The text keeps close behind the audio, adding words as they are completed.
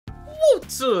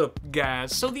What's up,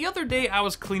 guys? So the other day I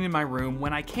was cleaning my room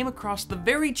when I came across the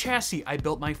very chassis I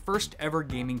built my first ever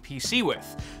gaming PC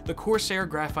with, the Corsair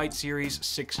Graphite Series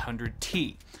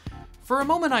 600T. For a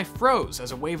moment I froze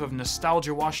as a wave of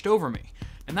nostalgia washed over me,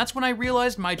 and that's when I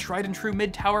realized my tried and true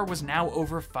mid-tower was now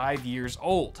over 5 years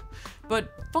old.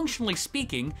 But functionally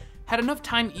speaking, had enough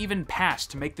time even passed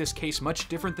to make this case much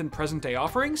different than present-day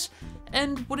offerings?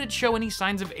 And would it show any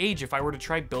signs of age if I were to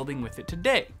try building with it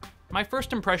today? My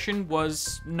first impression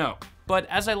was no, but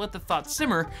as I let the thought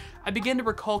simmer, I began to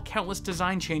recall countless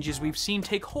design changes we've seen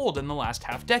take hold in the last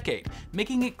half-decade,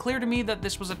 making it clear to me that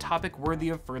this was a topic worthy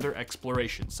of further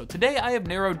exploration. So today I have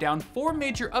narrowed down 4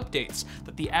 major updates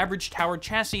that the average tower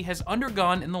chassis has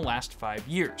undergone in the last 5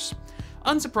 years.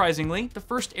 Unsurprisingly, the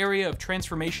first area of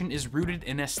transformation is rooted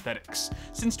in aesthetics.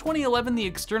 Since 2011, the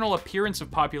external appearance of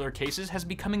popular cases has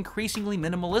become increasingly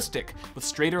minimalistic, with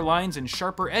straighter lines and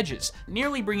sharper edges,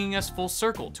 nearly bringing us full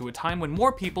circle to a time when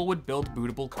more people would build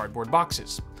bootable cardboard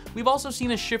boxes. We've also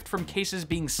seen a shift from cases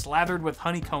being slathered with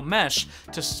honeycomb mesh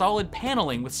to solid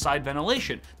paneling with side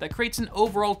ventilation that creates an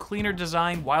overall cleaner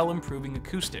design while improving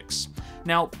acoustics.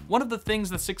 Now, one of the things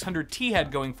the 600T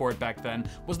had going for it back then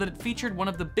was that it featured one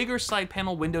of the bigger side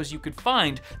panel windows you could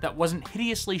find that wasn't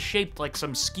hideously shaped like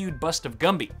some skewed bust of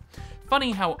Gumby.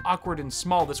 Funny how awkward and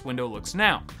small this window looks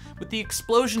now. With the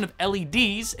explosion of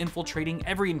LEDs infiltrating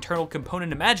every internal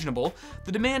component imaginable,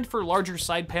 the demand for larger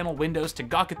side panel windows to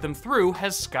gawk at them through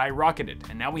has skyrocketed,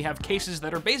 and now we have cases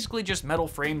that are basically just metal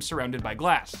frames surrounded by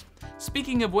glass.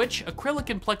 Speaking of which, acrylic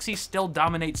and plexi still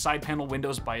dominate side panel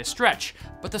windows by a stretch,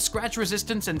 but the scratch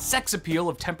resistance and sex appeal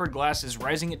of tempered glass is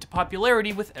rising into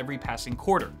popularity with every passing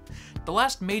quarter. The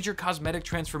last major cosmetic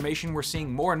transformation we're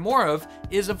seeing more and more of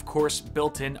is, of course,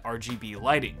 built-in Rgb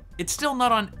lighting. It's still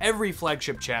not on every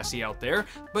flagship chassis out there,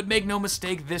 but make no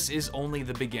mistake, this is only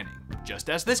the beginning, just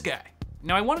as this guy.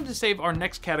 Now, I wanted to save our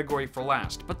next category for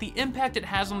last, but the impact it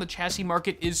has on the chassis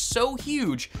market is so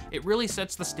huge, it really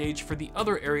sets the stage for the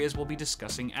other areas we'll be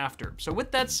discussing after. So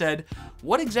with that said,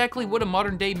 what exactly would a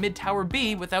modern day mid-tower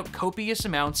be without copious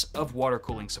amounts of water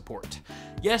cooling support?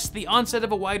 Yes, the onset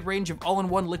of a wide range of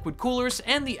all-in-one liquid coolers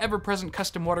and the ever-present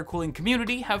custom water cooling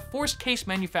community have forced case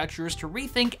manufacturers to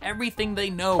rethink everything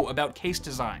they know about case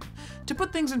design. To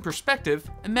put things in perspective,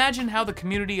 imagine how the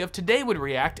community of today would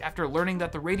react after learning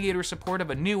that the radiator support of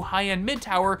a new high-end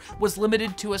mid-tower was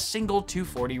limited to a single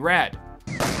 240 rad.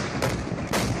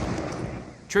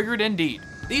 Triggered indeed.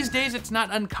 These days, it's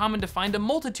not uncommon to find a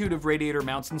multitude of radiator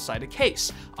mounts inside a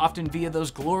case, often via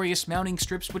those glorious mounting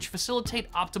strips which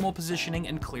facilitate optimal positioning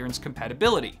and clearance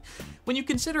compatibility. When you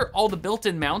consider all the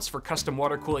built-in mounts for custom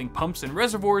water cooling pumps and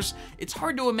reservoirs, it's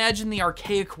hard to imagine the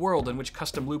archaic world in which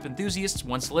custom loop enthusiasts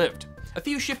once lived. A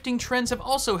few shifting trends have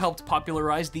also helped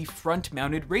popularize the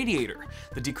front-mounted radiator.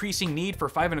 The decreasing need for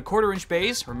 5 1/4 inch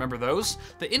bays, remember those,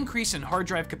 the increase in hard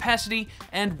drive capacity,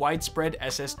 and widespread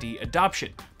SSD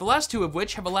adoption. The last two of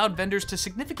which have allowed vendors to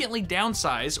significantly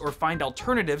downsize or find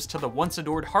alternatives to the once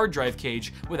adored hard drive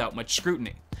cage without much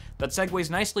scrutiny. That segues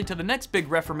nicely to the next big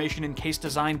reformation in case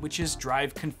design, which is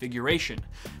drive configuration.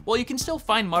 While you can still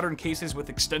find modern cases with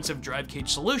extensive drive cage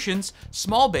solutions,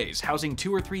 small bays housing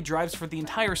 2 or 3 drives for the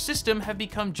entire system have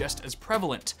become just as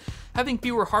prevalent. Having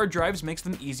fewer hard drives makes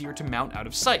them easier to mount out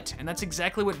of sight, and that's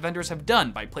exactly what vendors have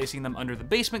done by placing them under the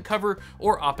basement cover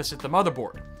or opposite the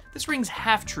motherboard. This rings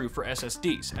half true for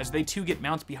SSDs, as they too get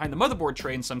mounts behind the motherboard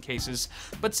tray in some cases,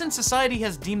 but since society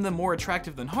has deemed them more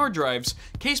attractive than hard drives,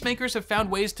 case makers have found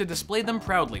ways to display them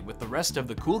proudly with the rest of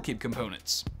the CoolKid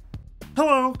components.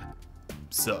 Hello.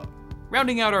 Sup?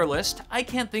 Rounding out our list, I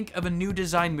can't think of a new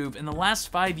design move in the last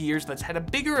 5 years that's had a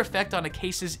bigger effect on a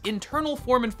case's internal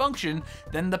form and function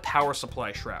than the power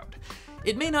supply shroud.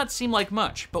 It may not seem like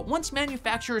much, but once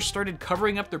manufacturers started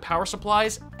covering up their power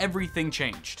supplies, everything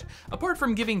changed. Apart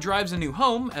from giving drives a new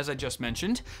home, as I just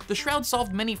mentioned, the shroud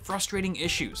solved many frustrating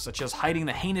issues, such as hiding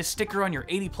the heinous sticker on your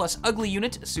 80+ ugly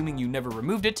unit, assuming you never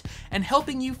removed it, and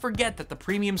helping you forget that the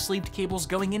premium sleeved cables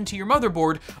going into your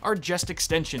motherboard are just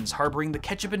extensions harboring the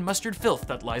ketchup and mustard filth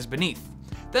that lies beneath.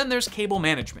 Then there's cable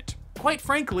management. Quite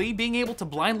frankly, being able to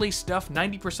blindly stuff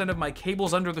 90% of my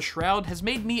cables under the shroud has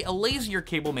made me a lazier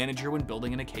cable manager when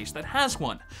building in a case that has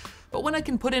one. But when I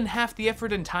can put in half the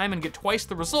effort and time and get twice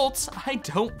the results, I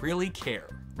don't really care.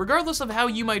 Regardless of how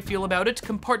you might feel about it,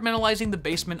 compartmentalizing the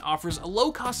basement offers a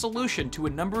low-cost solution to a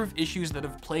number of issues that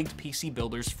have plagued PC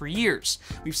builders for years.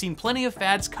 We've seen plenty of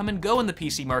fads come and go in the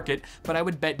PC market, but I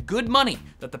would bet good money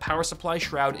that the power supply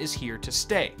shroud is here to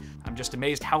stay. I'm just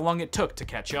amazed how long it took to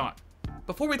catch on.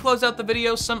 Before we close out the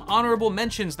video, some honorable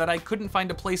mentions that I couldn't find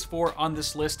a place for on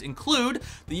this list include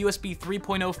the USB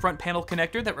 3.0 front panel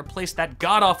connector that replaced that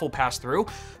god-awful pass-through,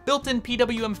 built-in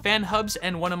PWM fan hubs,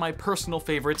 and one of my personal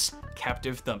favorites,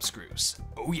 captive thumb screws.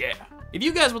 Oh yeah. If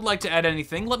you guys would like to add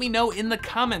anything, let me know in the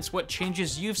comments what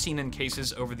changes you've seen in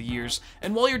cases over the years.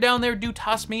 And while you're down there, do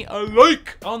toss me a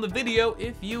like on the video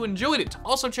if you enjoyed it.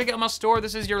 Also, check out my store.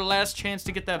 This is your last chance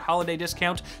to get that holiday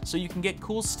discount so you can get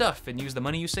cool stuff and use the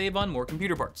money you save on more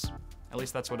computer parts. At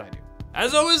least that's what I do.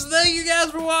 As always, thank you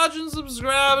guys for watching,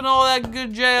 subscribe, and all that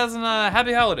good jazz, and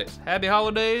happy holidays. Happy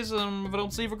holidays, if I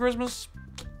don't see you for Christmas,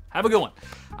 have a good one.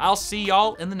 I'll see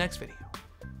y'all in the next video.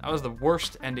 That was the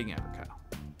worst ending ever, Kyle.